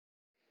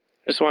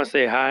I just want to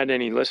say hi to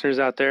any listeners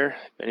out there.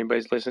 If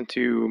anybody's listened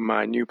to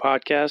my new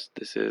podcast,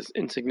 this is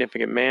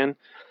Insignificant Man.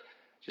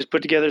 Just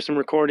put together some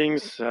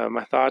recordings,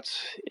 my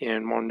thoughts,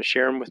 and wanted to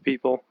share them with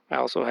people. I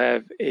also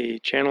have a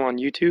channel on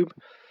YouTube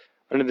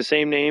under the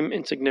same name,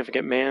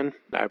 Insignificant Man.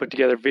 I put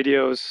together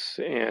videos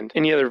and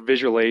any other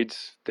visual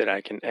aids that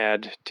I can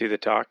add to the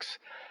talks.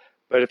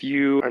 But if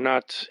you are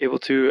not able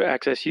to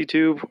access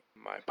YouTube,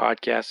 my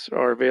podcasts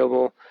are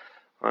available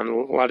on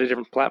a lot of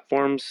different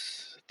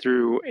platforms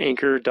through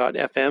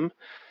anchor.fm.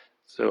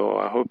 So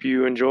I hope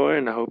you enjoy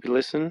and I hope you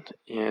listen,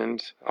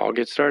 and I'll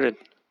get started.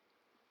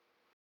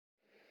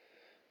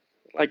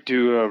 I'd like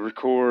to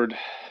record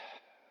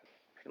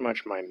pretty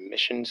much my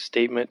mission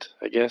statement,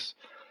 I guess.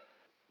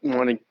 I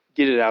want to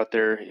get it out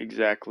there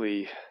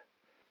exactly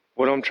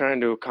what I'm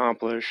trying to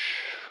accomplish,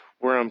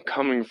 where I'm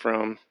coming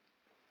from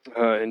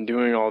in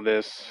doing all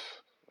this,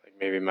 like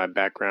maybe my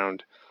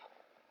background.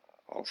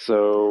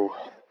 Also,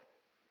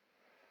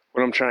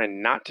 what I'm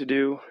trying not to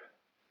do,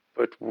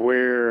 but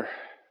where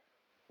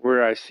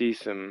I see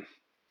some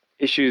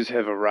issues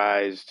have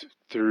arisen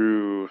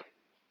through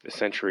the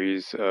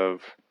centuries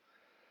of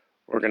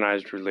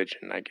organized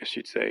religion, I guess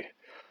you'd say.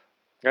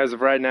 As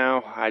of right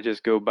now, I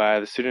just go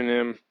by the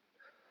pseudonym,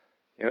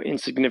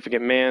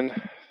 Insignificant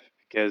Man,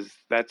 because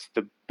that's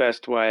the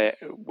best way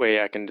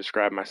I can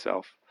describe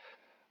myself.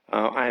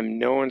 I am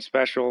no one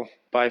special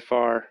by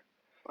far.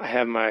 I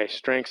have my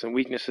strengths and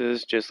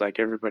weaknesses just like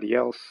everybody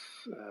else.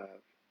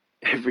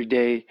 Every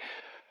day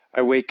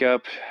I wake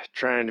up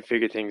trying to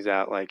figure things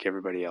out like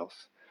everybody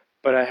else.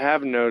 But I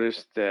have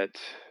noticed that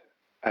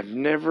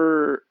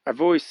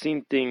I've always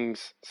seen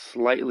things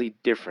slightly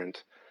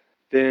different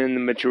than the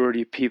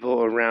majority of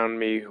people around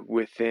me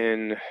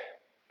within,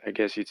 I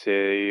guess you'd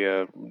say,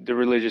 the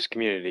religious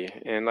community.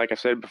 And like I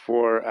said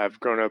before, I've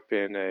grown up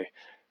in a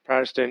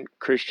Protestant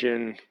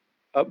Christian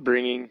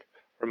upbringing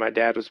where my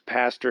dad was a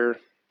pastor.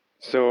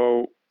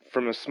 So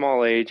from a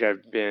small age,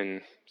 I've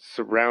been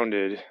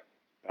surrounded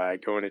by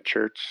going to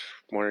church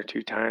one or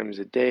two times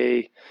a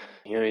day.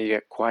 You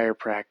get choir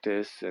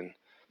practice, and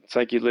it's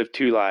like you live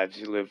two lives.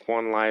 You live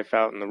one life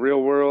out in the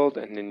real world,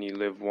 and then you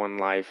live one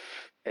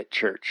life at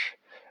church.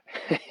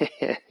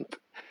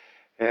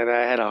 and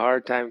I had a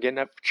hard time getting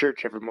up for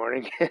church every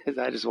morning because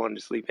I just wanted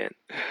to sleep in.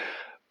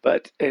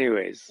 But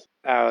anyways,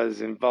 I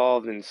was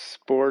involved in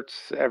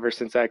sports ever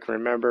since I can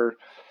remember.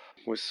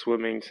 Was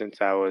swimming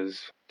since I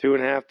was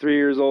 2.5, 3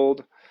 years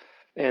old,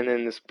 and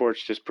then the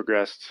sports just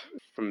progressed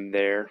from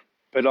there.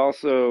 But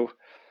also,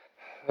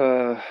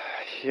 uh,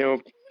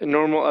 a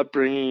normal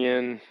upbringing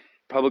in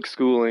public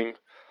schooling,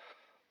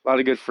 a lot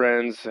of good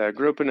friends. I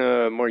grew up in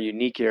a more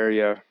unique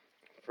area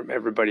from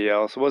everybody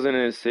else. Wasn't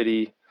in a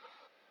city,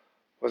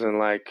 wasn't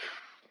like,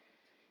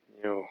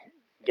 you know,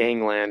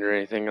 gangland or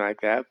anything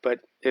like that, but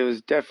it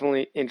was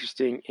definitely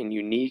interesting and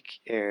unique,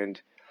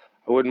 and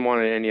I wouldn't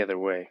want it any other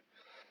way.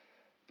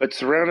 But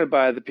surrounded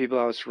by the people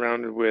I was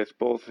surrounded with,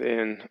 both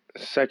in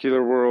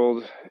secular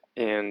world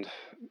and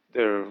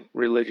the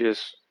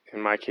religious,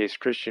 in my case,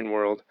 Christian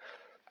world,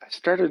 I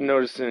started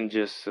noticing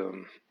just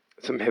some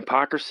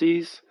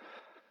hypocrisies,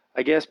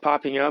 I guess,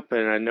 popping up,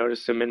 and I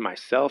noticed them in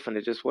myself, and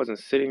it just wasn't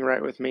sitting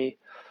right with me.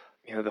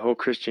 The whole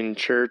Christian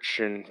church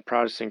and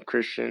Protestant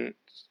Christian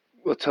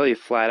will tell you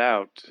flat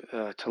out,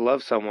 to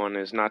love someone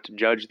is not to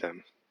judge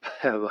them.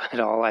 But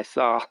all I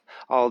saw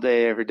all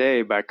day, every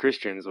day by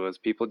Christians was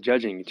people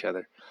judging each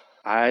other.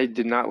 I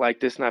did not like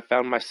this, and I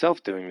found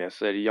myself doing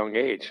this at a young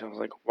age. I was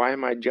like, why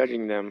am I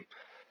judging them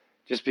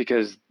just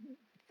because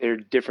they're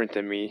different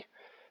than me?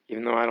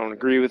 Even though I don't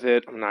agree with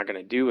it, I'm not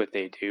going to do what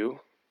they do,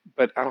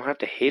 but I don't have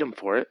to hate them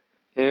for it.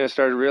 And I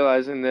started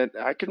realizing that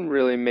I can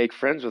really make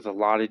friends with a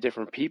lot of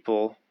different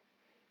people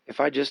if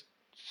I just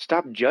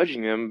stop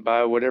judging them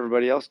by what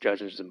everybody else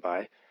judges them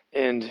by.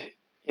 And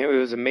it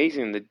was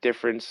amazing the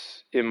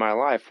difference in my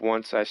life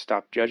once I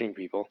stopped judging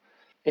people.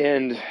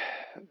 And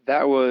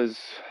that was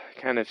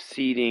kind of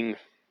seeding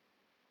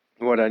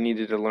what I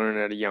needed to learn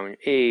at a young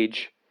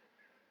age,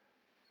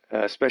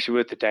 especially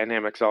with the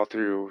dynamics all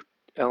through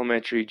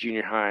elementary,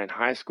 junior high, and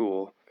high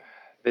school.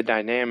 The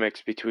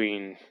dynamics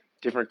between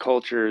different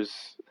cultures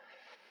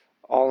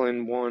all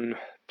in one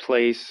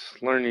place,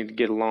 learning to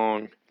get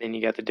along. Then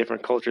you got the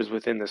different cultures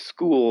within the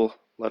school,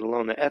 let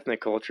alone the ethnic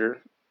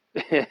culture.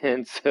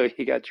 And so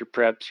you got your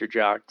preps, your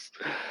jocks,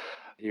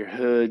 your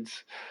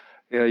hoods,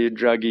 your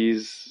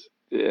druggies,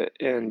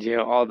 and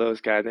all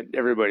those guys that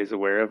everybody's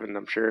aware of. And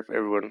I'm sure if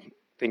everyone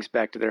thinks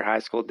back to their high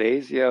school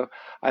days,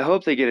 I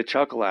hope they get a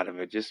chuckle out of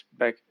it just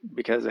back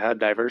because of how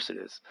diverse it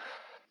is.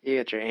 You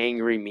got your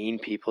angry, mean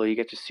people. You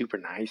got your super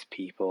nice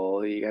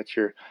people. You got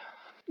your,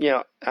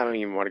 I don't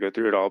even want to go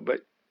through it all,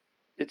 but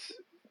it's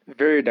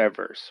very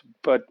diverse.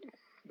 But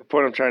the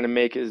point I'm trying to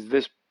make is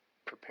this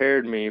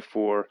prepared me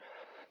for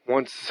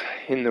once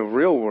in the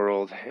real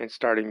world and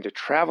starting to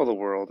travel the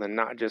world and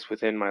not just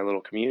within my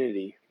little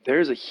community.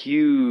 There's a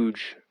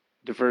huge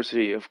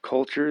diversity of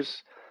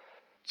cultures,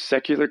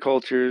 secular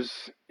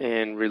cultures,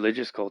 and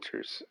religious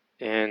cultures.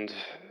 And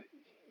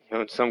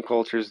in some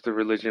cultures, the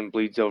religion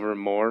bleeds over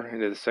more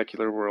into the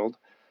secular world.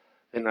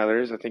 than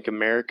others. I think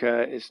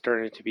America is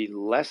starting to be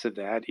less of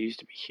that. It used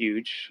to be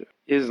huge.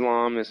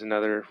 Islam is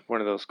another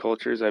one of those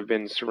cultures. I've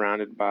been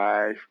surrounded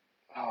by,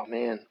 oh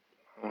man,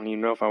 I don't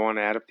even know if I want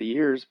to add up the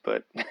years,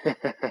 but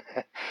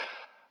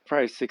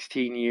probably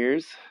 16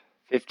 years,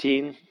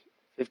 15,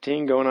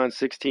 15 going on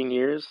 16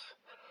 years.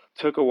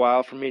 Took a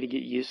while for me to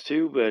get used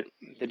to, but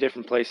the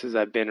different places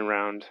I've been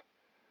around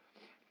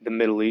the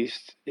Middle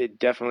East, it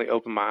definitely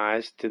opened my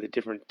eyes to the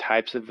different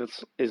types of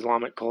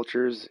Islamic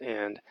cultures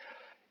and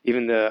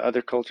even the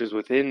other cultures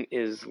within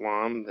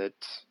Islam that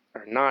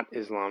are not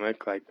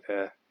Islamic, like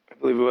I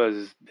believe it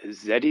was the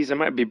Zedis. I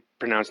might be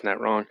pronouncing that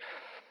wrong.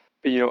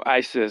 But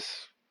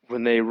ISIS,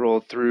 when they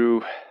rolled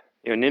through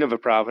Nineveh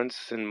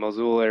province and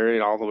Mosul area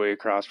and all the way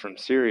across from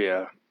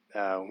Syria,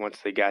 once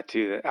they got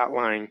to the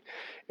outlying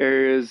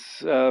areas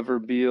of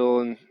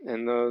Erbil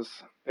and those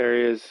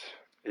areas,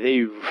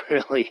 they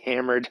really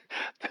hammered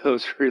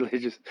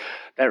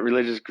that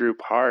religious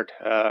group hard.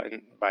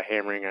 And by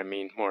hammering, I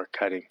mean more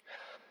cutting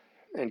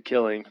and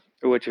killing,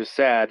 which was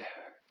sad.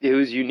 It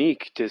was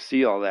unique to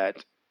see all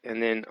that.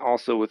 And then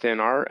also within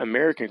our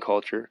American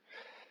culture,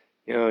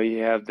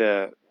 you have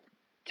the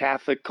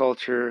Catholic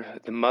culture,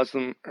 the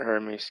Mormon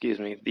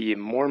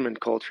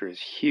culture is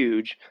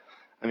huge.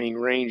 I mean,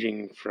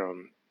 ranging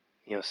from,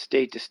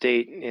 state to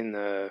state in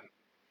the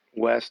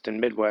West and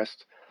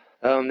Midwest.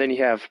 Then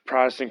you have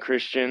Protestant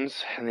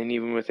Christians, and then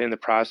even within the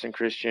Protestant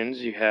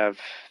Christians, you have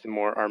the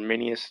more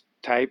Arminius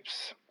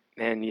types,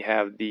 and you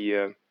have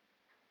the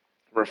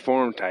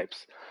Reformed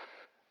types.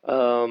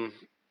 And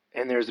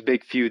there's a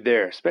big feud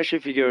there, especially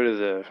if you go to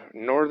the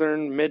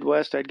northern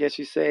Midwest, I'd guess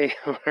you say,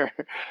 where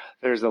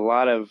there's a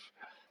lot of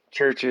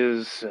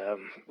churches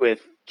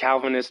with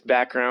Calvinist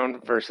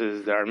background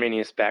versus the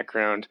Arminius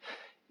background.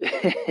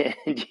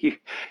 And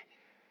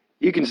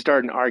you can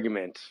start an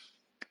argument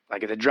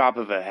like at the drop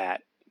of a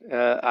hat.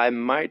 I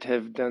might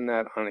have done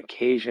that on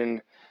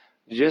occasion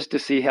just to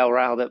see how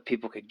riled up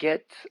people could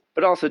get,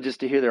 but also just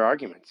to hear their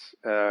arguments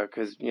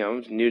because, I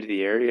was new to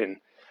the area and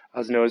I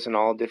was noticing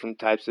all different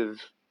types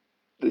of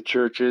the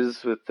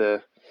churches with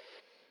the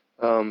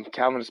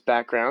Calvinist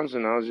backgrounds,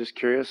 and I was just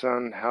curious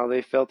on how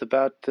they felt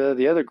about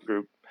the other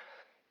group.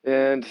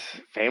 And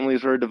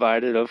families were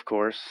divided, of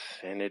course,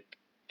 and it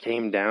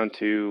came down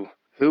to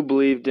who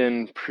believed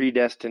in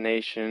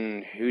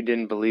predestination, who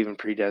didn't believe in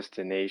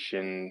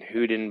predestination,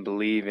 who didn't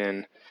believe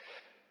in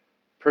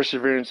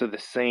perseverance of the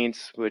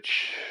saints,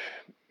 which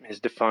is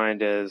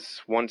defined as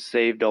once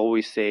saved,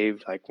 always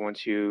saved. Like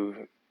once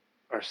you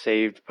are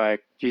saved by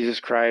Jesus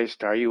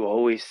Christ, are you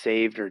always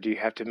saved, or do you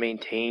have to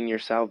maintain your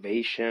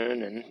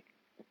salvation?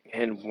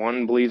 And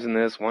one believes in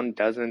this, one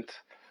doesn't.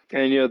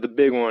 And the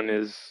big one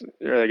is,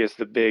 or I guess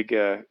the big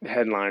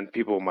headline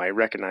people might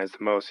recognize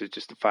the most is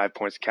just the 5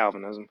 points of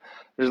Calvinism.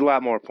 There's a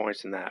lot more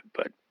points than that,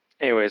 but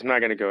anyways, I'm not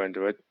going to go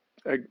into it.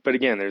 But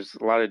again, there's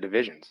a lot of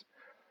divisions.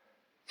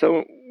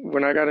 So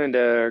when I got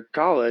into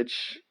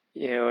college,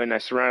 and I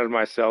surrounded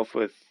myself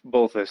with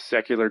both a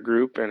secular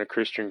group and a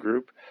Christian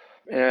group,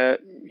 I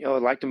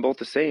liked them both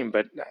the same,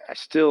 but I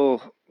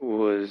still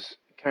was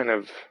kind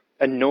of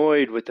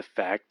annoyed with the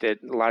fact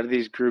that a lot of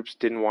these groups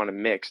didn't want to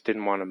mix,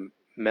 didn't want to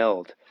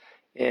meld.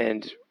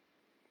 And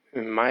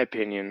in my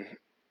opinion,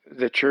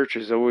 the church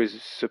is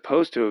always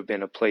supposed to have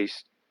been a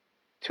place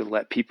to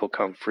let people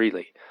come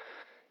freely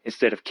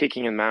instead of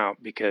kicking them out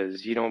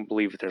because you don't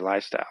believe with their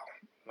lifestyle.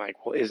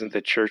 Like, well, isn't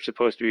the church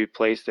supposed to be a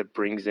place that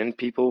brings in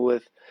people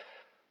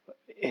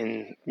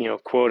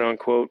quote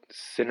unquote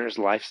sinner's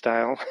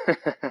lifestyle?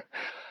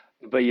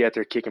 But yet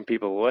they're kicking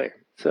people away.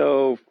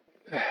 So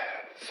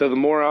the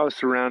more I was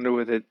surrounded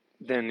with it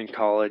then in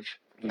college,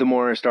 the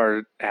more I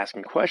started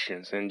asking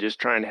questions and just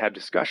trying to have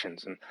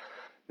discussions. And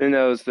then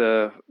that was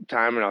the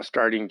time when I was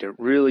starting to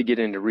really get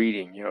into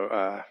reading.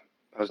 I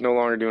was no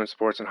longer doing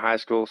sports in high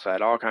school, so I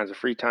had all kinds of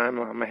free time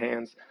on my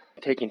hands.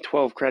 Taking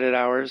 12 credit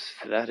hours,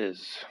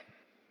 that's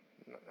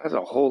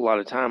a whole lot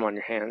of time on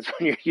your hands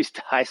when you're used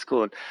to high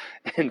school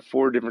and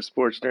 4 different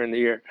sports during the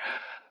year.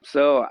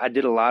 So I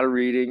did a lot of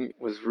reading,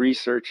 was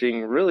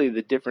researching really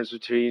the difference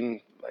between,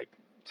 like,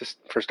 just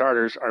for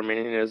starters,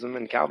 Arminianism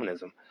and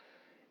Calvinism.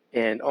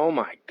 And oh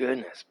my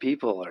goodness,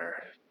 people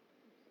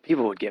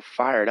would get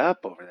fired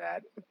up over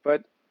that.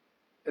 But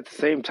at the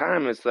same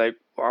time, it's like,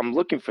 well, I'm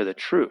looking for the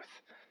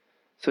truth.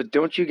 So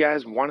don't you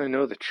guys want to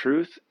know the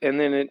truth? And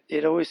then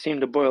it always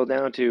seemed to boil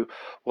down to,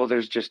 well,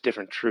 there's just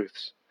different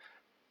truths.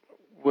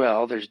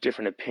 Well, there's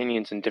different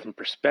opinions and different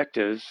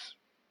perspectives,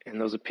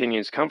 and those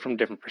opinions come from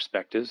different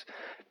perspectives.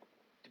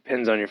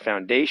 Depends on your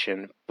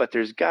foundation, but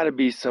there's got to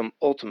be some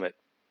ultimate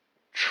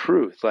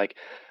truth. Like,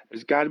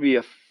 there's got to be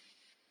a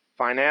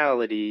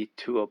finality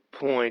to a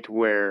point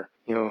where,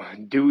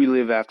 do we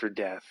live after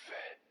death?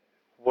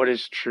 What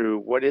is true?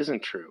 What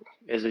isn't true?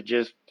 Is it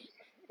just,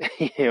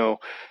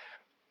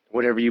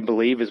 whatever you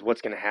believe is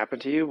what's going to happen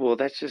to you? Well,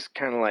 that's just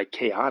kind of like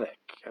chaotic.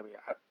 I mean,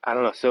 I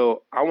don't know.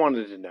 So I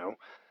wanted to know,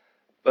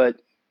 but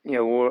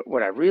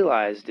what I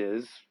realized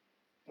is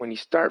when you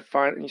start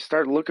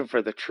looking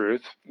for the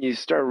truth, you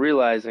start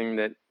realizing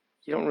that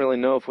you don't really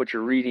know if what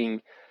you're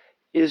reading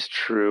is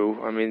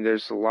true. I mean,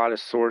 there's a lot of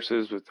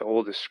sources with the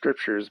oldest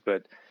scriptures,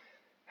 but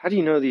how do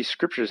you know these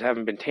scriptures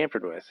haven't been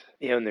tampered with?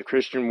 In the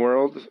Christian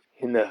world,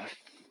 in the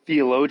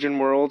theologian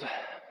world,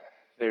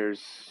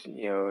 there's,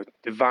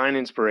 divine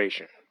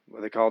inspiration,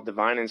 what they call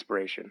divine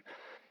inspiration.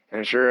 And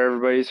I'm sure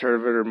everybody's heard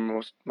of it, or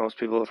most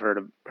people have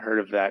heard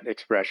of that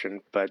expression,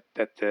 but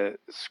that the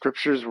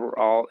scriptures were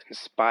all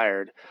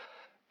inspired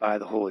by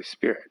the Holy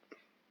Spirit.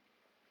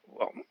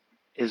 Well,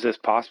 is this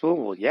possible?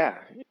 Well, yeah.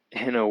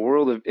 In a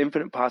world of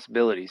infinite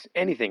possibilities,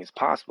 anything is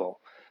possible.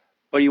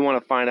 But you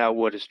want to find out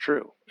what is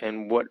true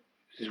and what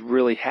is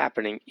really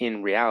happening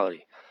in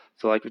reality.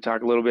 So like we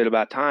talked a little bit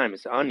about time,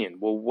 it's the onion.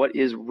 Well, what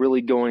is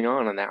really going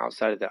on the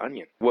outside of the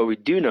onion? What we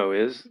do know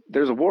is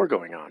there's a war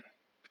going on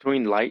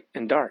between light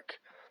and dark.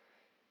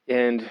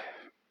 And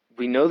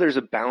we know there's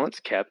a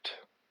balance kept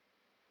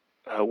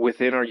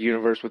within our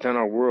universe, within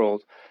our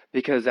world,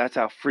 because that's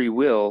how free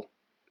will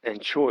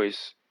and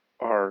choice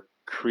are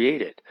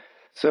created.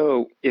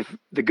 So if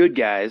the good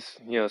guys,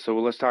 so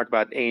let's talk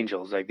about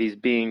angels, like these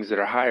beings that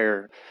are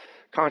higher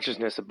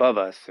consciousness above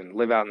us and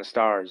live out in the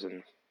stars,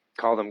 and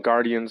call them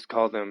guardians,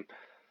 call them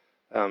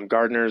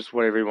gardeners,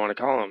 whatever you want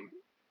to call them.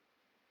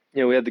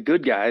 We have the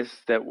good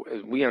guys that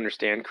we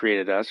understand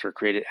created us, or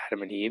created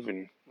Adam and Eve,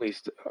 and at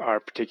least our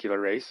particular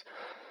race.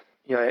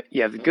 You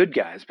have the good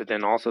guys, but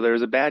then also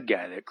there's a bad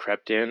guy that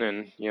crept in,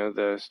 and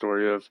the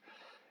story of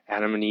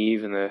Adam and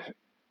Eve and the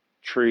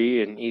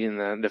tree and eating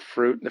the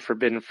fruit, the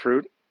forbidden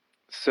fruit.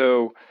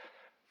 So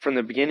from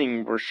the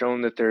beginning, we're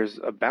shown that there's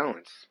a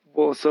balance.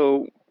 Well,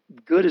 so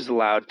good is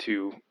allowed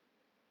to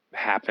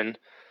happen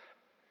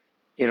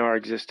in our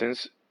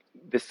existence.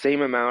 The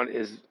same amount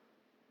is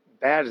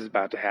bad is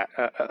about to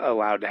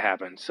allowed to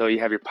happen. So you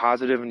have your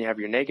positive and you have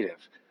your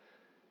negative.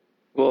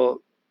 Well,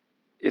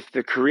 if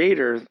the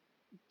creator,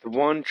 the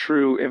one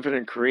true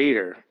infinite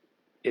creator,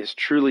 is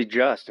truly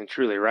just and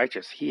truly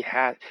righteous, he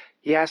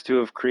has to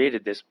have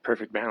created this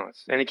perfect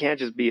balance. And it can't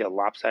just be a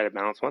lopsided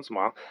balance once in a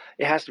while.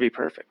 It has to be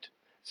perfect.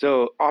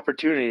 So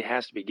opportunity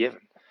has to be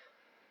given.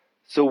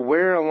 So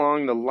where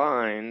along the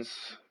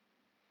lines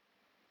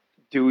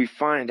do we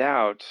find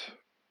out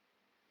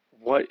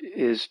what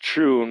is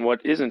true and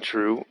what isn't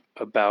true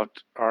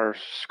about our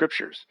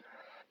scriptures?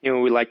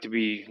 We like to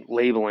be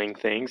labeling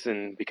things,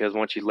 and because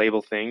once you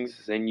label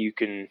things, then you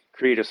can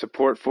create a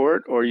support for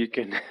it, or you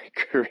can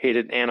create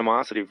an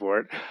animosity for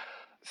it.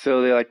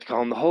 So they like to call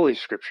them the Holy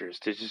Scriptures,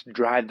 to just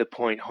drive the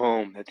point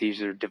home that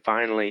these are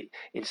divinely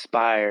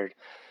inspired.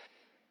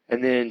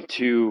 And then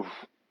to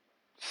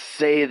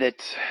say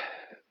that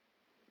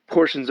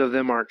portions of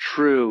them aren't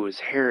true is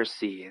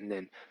heresy, and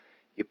then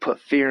you put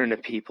fear into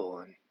people,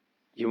 and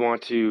you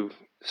want to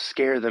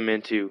scare them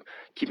into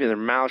keeping their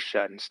mouths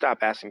shut and stop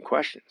asking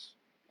questions.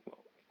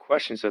 Well,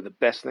 questions are the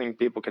best thing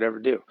people could ever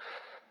do.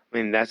 I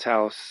mean, that's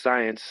how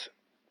science,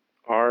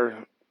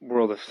 our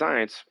world of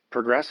science,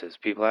 progresses.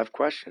 People have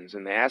questions,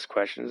 and they ask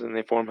questions, and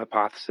they form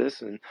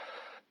hypotheses, and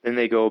then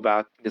they go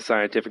about the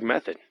scientific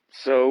method.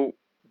 So,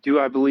 do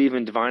I believe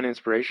in divine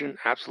inspiration?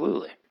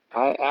 Absolutely.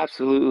 I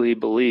absolutely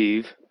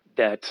believe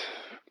that,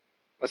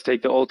 let's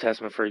take the Old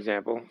Testament, for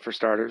example, for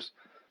starters,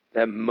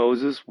 that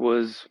Moses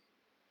was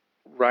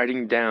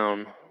writing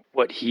down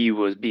what he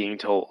was being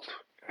told.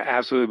 I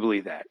absolutely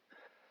believe that.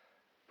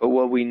 But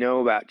what we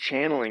know about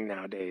channeling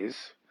nowadays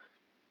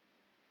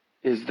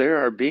is there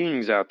are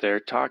beings out there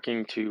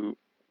talking to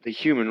the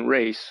human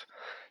race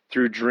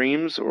through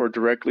dreams or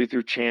directly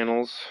through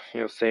channels,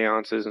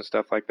 seances and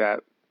stuff like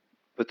that.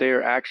 But they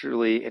are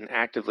actually and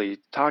actively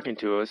talking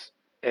to us,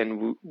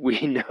 and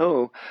we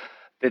know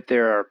that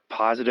there are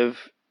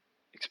positive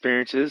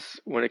experiences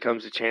when it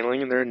comes to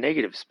channeling, and there are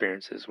negative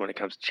experiences when it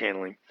comes to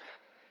channeling.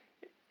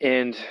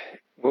 And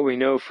what we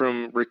know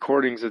from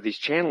recordings of these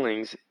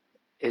channelings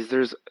is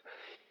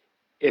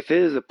if it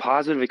is a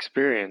positive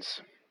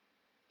experience,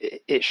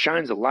 it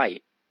shines a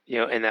light,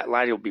 and that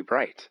light will be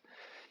bright.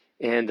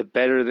 And the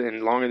better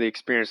and longer the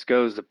experience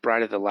goes, the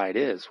brighter the light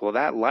is. Well,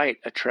 that light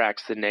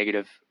attracts the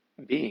negative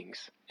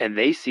beings, and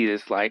they see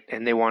this light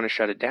and they want to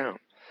shut it down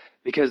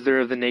because they're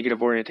of the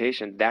negative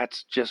orientation.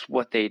 That's just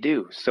what they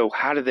do. So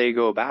how do they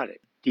go about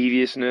it?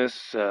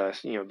 Deviousness,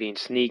 being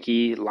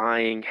sneaky,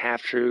 lying,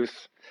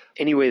 half-truth,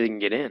 any way they can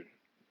get in.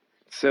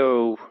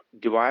 So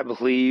do I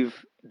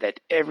believe that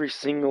every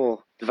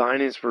single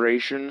divine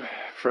inspiration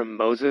from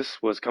Moses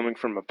was coming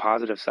from a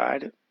positive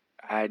side?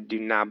 I do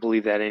not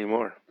believe that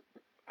anymore.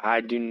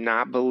 I do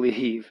not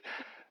believe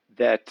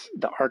that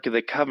the Ark of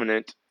the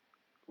Covenant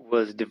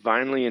was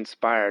divinely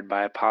inspired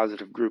by a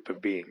positive group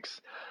of beings.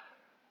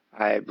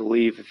 I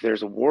believe if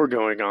there's a war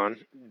going on,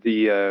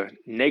 the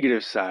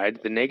negative side,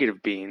 the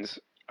negative beings,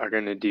 are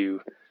going to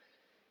do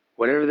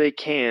whatever they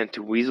can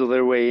to weasel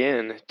their way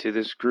in to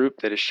this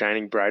group that is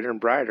shining brighter and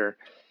brighter,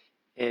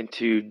 and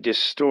to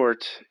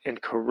distort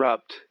and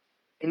corrupt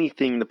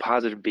anything the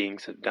positive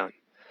beings have done.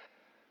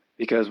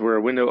 Because where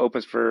a window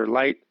opens for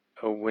light,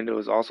 a window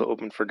is also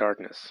open for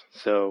darkness.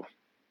 So,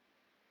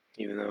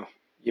 even though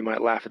you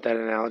might laugh at that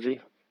analogy,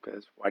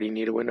 because why do you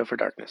need a window for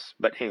darkness?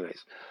 But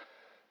anyways,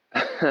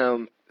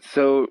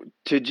 so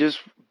to just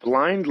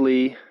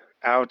blindly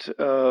out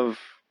of,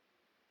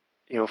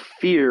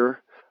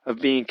 fear of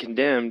being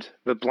condemned,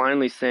 but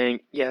blindly saying,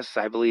 yes,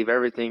 I believe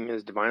everything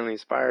is divinely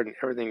inspired and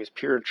everything is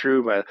pure and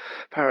true by the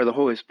power of the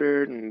Holy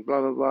Spirit and blah,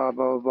 blah, blah,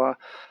 blah, blah, blah,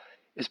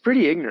 is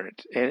pretty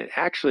ignorant. And it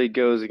actually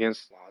goes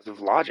against laws of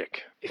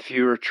logic. If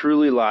you are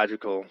truly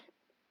logical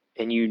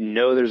and you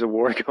know there's a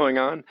war going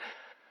on,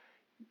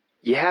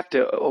 you have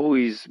to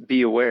always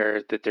be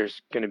aware that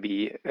there's going to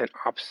be an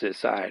opposite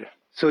side.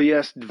 So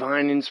yes,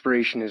 divine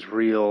inspiration is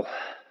real.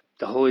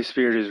 The Holy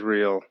Spirit is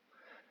real.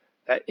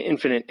 That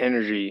infinite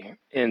energy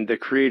and the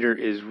Creator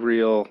is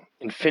real.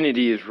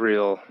 Infinity is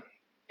real.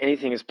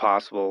 Anything is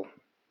possible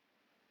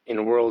in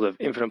a world of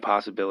infinite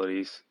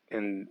possibilities.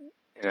 And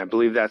I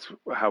believe that's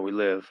how we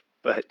live.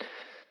 But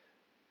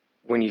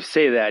when you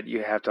say that,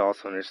 you have to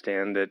also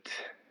understand that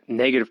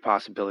negative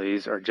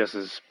possibilities are just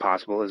as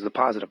possible as the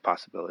positive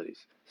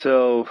possibilities.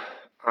 So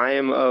I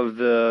am of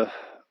the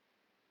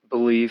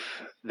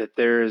belief that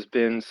there has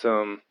been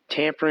some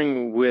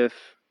tampering with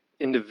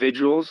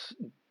individuals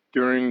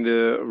during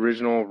the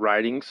original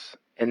writings,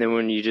 and then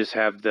when you just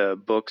have the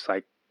books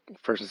like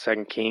First and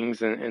Second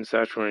Kings and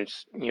such, when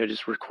it's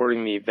just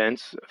recording the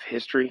events of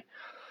history,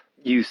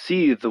 you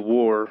see the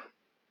war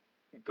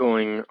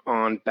going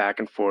on back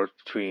and forth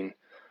between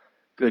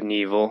good and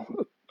evil,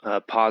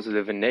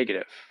 positive and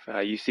negative.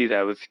 You see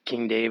that with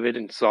King David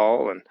and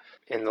Saul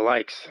and the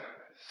likes.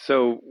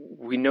 So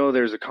we know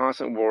there's a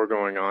constant war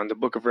going on. The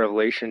book of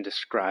Revelation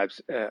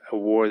describes a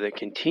war that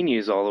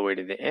continues all the way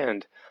to the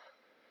end.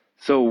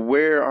 So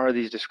where are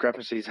these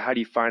discrepancies? How do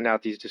you find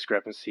out these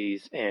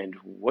discrepancies? And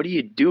what do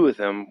you do with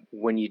them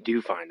when you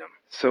do find them?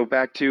 So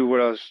back to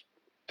what I was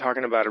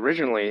talking about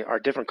originally, are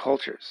different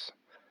cultures.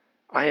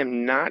 I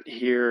am not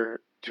here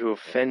to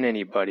offend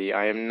anybody.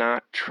 I am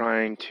not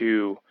trying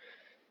to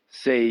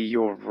say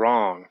you're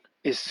wrong.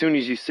 As soon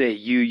as you say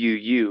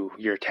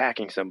you're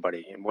attacking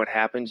somebody. And what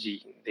happens?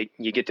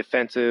 You get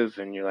defensive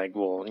and you're like,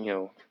 well,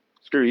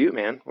 screw you,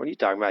 man. What are you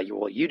talking about?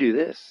 Well, you do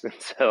this.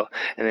 And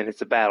then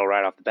it's a battle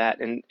right off the bat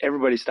and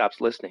everybody stops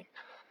listening.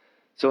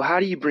 So how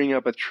do you bring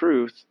up a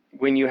truth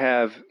when you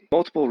have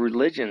multiple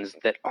religions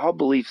that all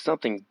believe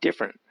something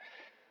different?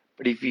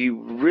 But if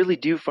you really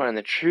do find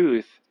the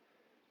truth,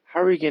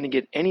 how are you going to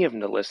get any of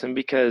them to listen?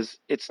 Because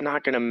it's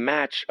not going to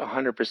match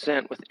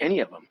 100% with any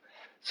of them.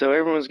 So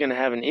everyone's going to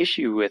have an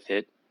issue with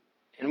it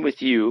and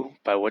with you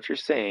by what you're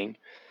saying,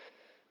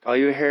 call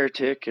you a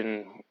heretic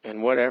and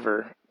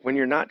whatever, when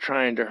you're not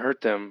trying to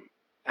hurt them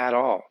at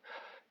all.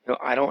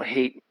 I don't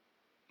hate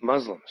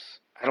Muslims.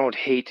 I don't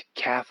hate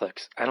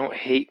Catholics. I don't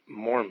hate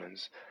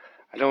Mormons.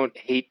 I don't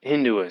hate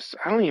Hinduists.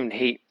 I don't even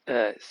hate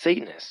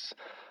Satanists.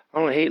 I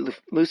don't hate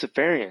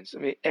Luciferians. I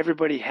mean,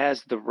 everybody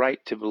has the right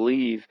to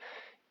believe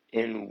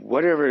in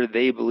whatever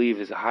they believe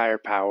is a higher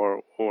power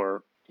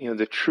or,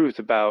 the truth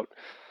about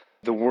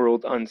the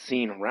world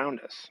unseen around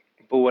us.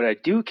 But what I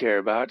do care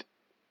about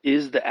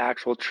is the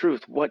actual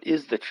truth. What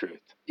is the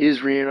truth?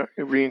 Is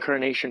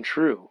reincarnation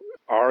true?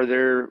 Are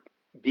there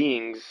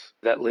beings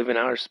that live in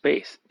outer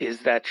space?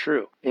 Is that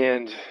true?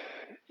 And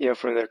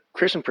from the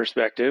Christian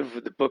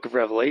perspective, the book of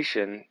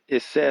Revelation,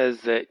 it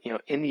says that,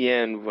 in the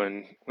end,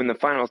 when the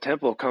final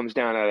temple comes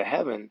down out of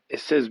heaven,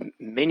 it says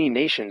many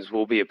nations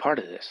will be a part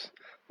of this.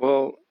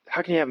 Well,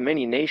 how can you have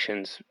many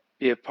nations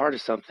be a part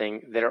of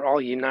something that are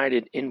all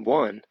united in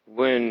one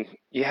when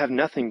you have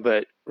nothing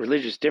but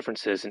religious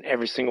differences in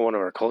every single one of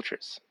our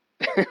cultures?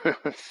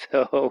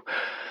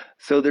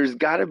 So there's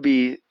got to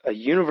be a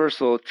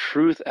universal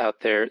truth out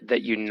there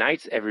that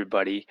unites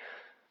everybody,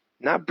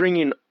 not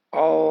bringing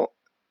all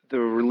the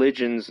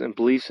religions and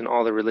beliefs in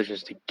all the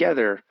religions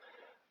together,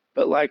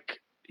 but like,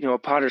 a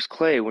potter's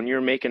clay, when you're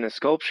making a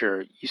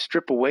sculpture, you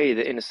strip away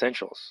the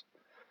inessentials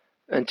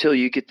until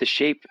you get the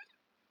shape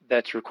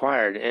that's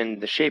required,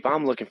 and the shape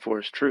I'm looking for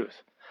is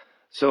truth.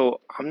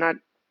 So I'm not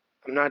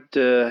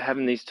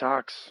having these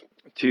talks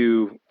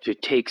to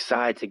take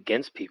sides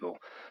against people.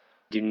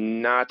 Do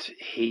not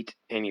hate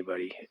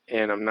anybody,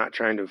 and I'm not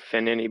trying to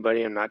offend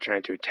anybody. I'm not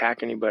trying to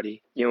attack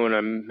anybody. When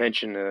I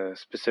mention a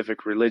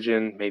specific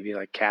religion, maybe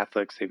like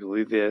Catholics, they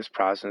believe this,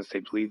 Protestants, they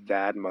believe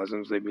that,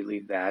 Muslims, they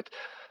believe that.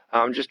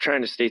 I'm just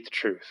trying to state the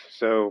truth.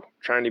 So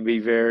trying to be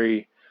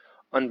very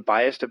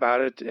unbiased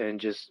about it and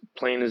just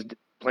plain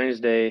as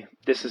day.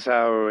 This is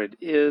how it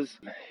is.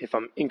 If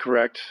I'm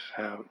incorrect,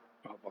 I'll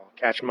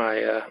catch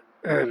my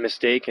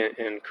mistake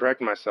and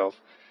correct myself.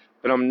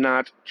 But I'm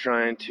not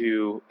trying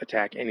to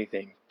attack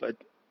anything. But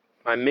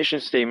my mission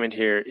statement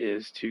here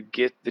is to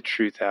get the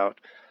truth out.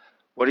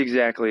 What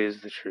exactly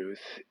is the truth?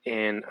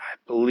 And I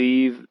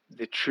believe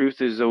the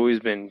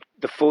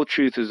full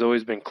truth has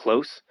always been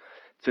close.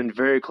 It's been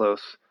very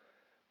close,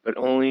 but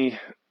only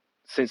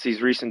since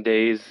these recent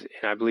days,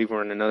 and I believe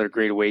we're in another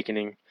great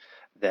awakening,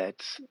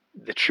 that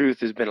the truth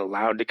has been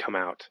allowed to come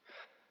out.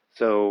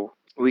 So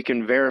we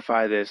can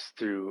verify this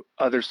through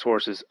other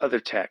sources, other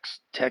texts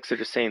that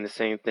are saying the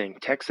same thing,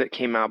 texts that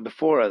came out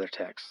before other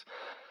texts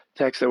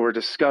that were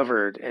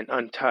discovered and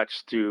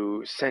untouched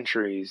through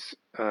centuries.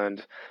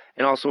 And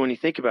also when you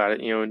think about it,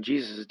 in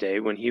Jesus' day,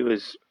 when he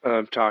was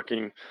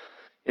talking,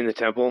 in the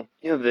temple.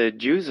 The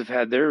Jews have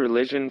had their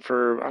religion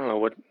for, I don't know,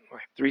 what,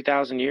 like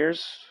 3,000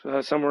 years,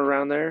 somewhere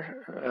around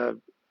there,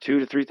 2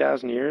 to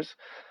 3,000 years.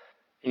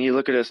 And you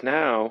look at us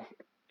now,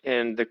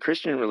 and the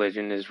Christian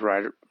religion is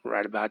right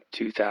about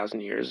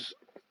 2,000 years,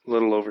 a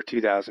little over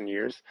 2,000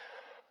 years.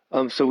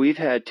 So we've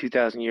had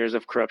 2,000 years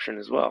of corruption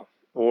as well,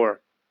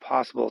 or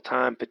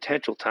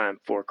potential time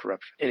for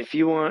corruption. And if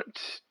you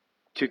want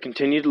to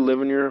continue to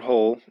live in your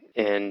hole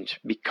and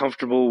be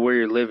comfortable where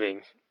you're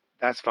living,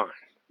 that's fine.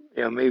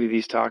 Maybe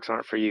these talks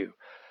aren't for you.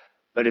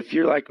 But if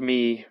you're like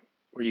me,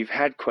 where you've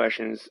had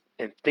questions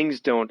and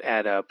things don't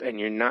add up, and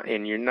you're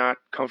not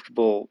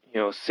comfortable,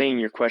 saying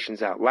your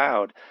questions out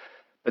loud,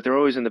 but they're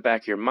always in the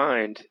back of your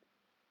mind,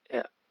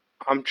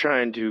 I'm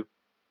trying to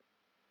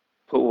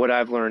put what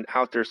I've learned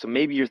out there, so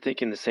maybe you're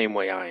thinking the same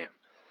way I am.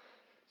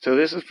 So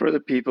this is for the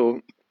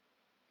people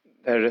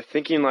that are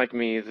thinking like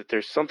me, that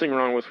there's something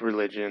wrong with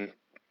religion.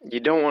 You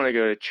don't want to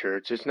go to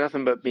church. It's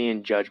nothing but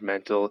being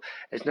judgmental.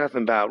 It's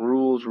nothing about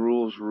rules,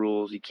 rules,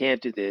 rules. You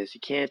can't do this.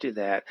 You can't do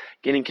that.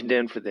 Getting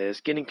condemned for this,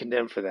 getting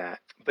condemned for that.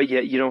 But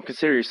yet you don't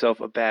consider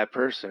yourself a bad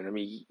person. I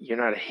mean, you're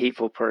not a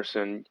hateful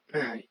person.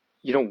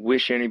 You don't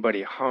wish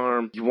anybody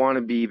harm. You want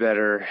to be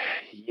better.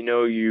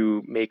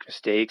 You make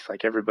mistakes,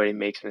 like everybody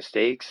makes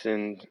mistakes,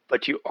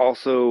 but you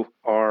also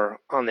are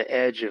on the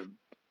edge of,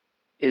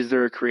 is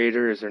there a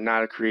creator? Is there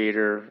not a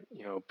creator?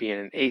 Being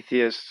an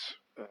atheist,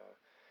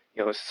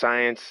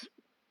 science,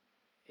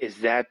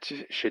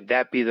 should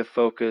that be the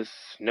focus?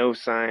 No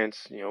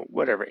science,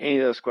 whatever, any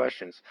of those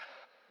questions.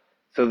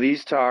 So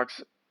these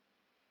talks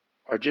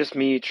are just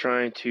me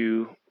trying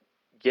to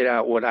get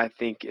out what I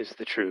think is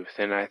the truth.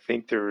 And I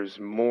think there is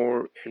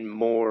more and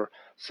more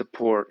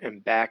support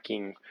and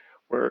backing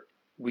where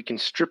we can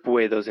strip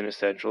away those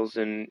inessentials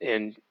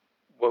and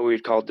what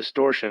we'd call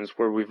distortions,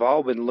 where we've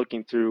all been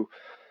looking through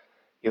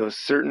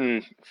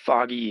certain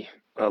foggy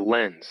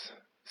lens.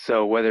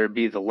 So whether it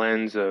be the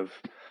lens of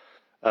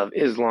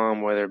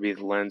Islam, whether it be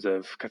the lens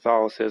of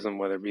Catholicism,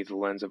 whether it be the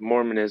lens of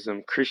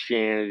Mormonism,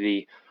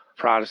 Christianity,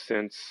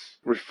 Protestants,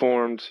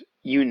 Reformed,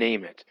 you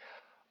name it.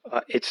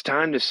 It's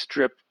time to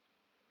strip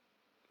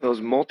those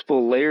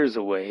multiple layers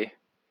away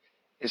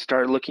and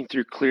start looking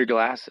through clear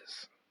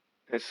glasses.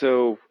 And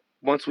so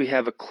once we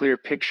have a clear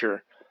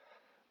picture,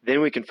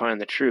 then we can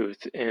find the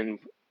truth. And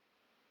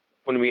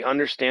when we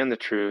understand the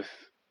truth,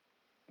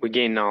 we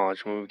gain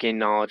knowledge. When we gain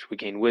knowledge, we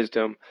gain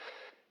wisdom,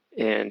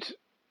 and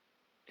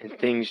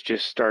things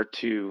just start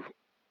to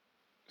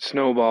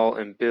snowball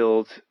and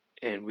build,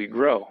 and we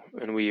grow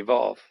and we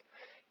evolve.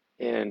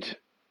 And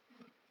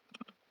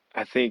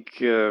I think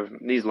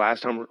these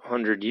last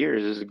 100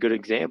 years is a good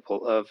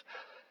example of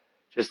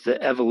just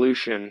the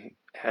evolution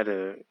at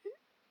an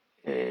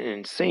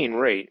insane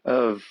rate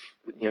of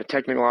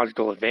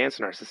technological advance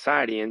in our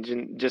society,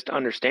 and just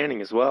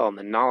understanding as well, and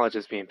the knowledge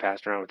that's being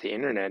passed around with the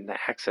internet and the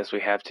access we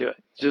have to it.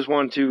 Just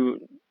wanted to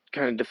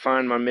kind of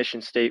define my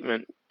mission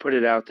statement, put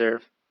it out there,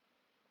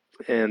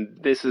 and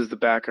this is the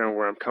background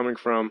where I'm coming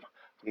from.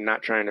 I'm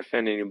not trying to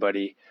offend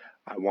anybody.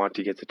 I want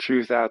to get the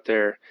truth out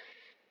there.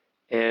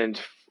 And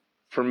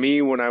for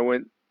me, when I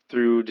went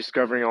through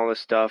discovering all this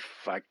stuff,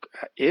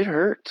 it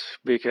hurt,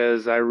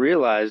 because I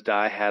realized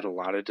I had a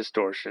lot of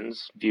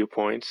distortions,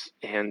 viewpoints,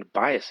 and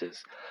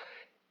biases.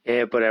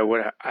 But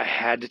I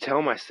had to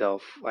tell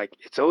myself, like,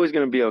 it's always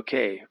going to be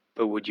okay.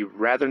 But would you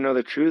rather know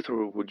the truth,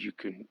 or would you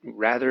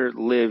rather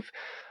live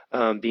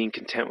being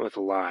content with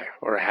a lie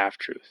or a half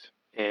truth?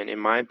 And in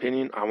my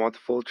opinion, I want the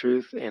full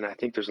truth, and I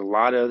think there's a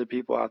lot of other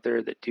people out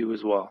there that do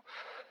as well.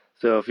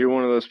 So if you're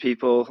one of those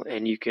people,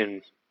 and you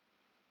can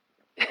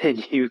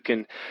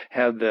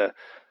have the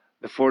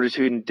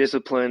fortitude and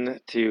discipline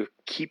to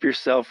keep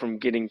yourself from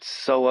getting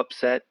so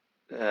upset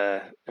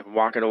and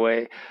walking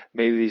away,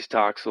 maybe these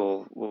talks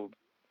will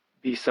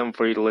be something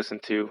for you to listen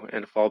to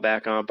and fall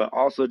back on, but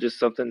also just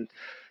something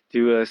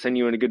to send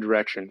you in a good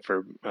direction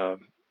for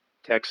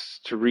texts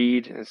to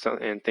read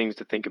and things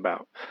to think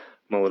about,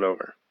 mull it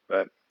over.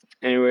 But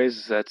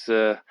anyways, that's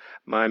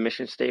my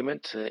mission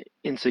statement.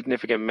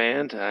 Insignificant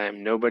man. I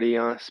am nobody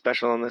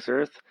special on this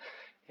earth,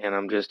 and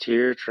I'm just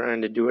here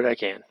trying to do what I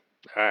can.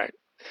 All right.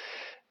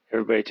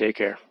 Everybody take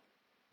care.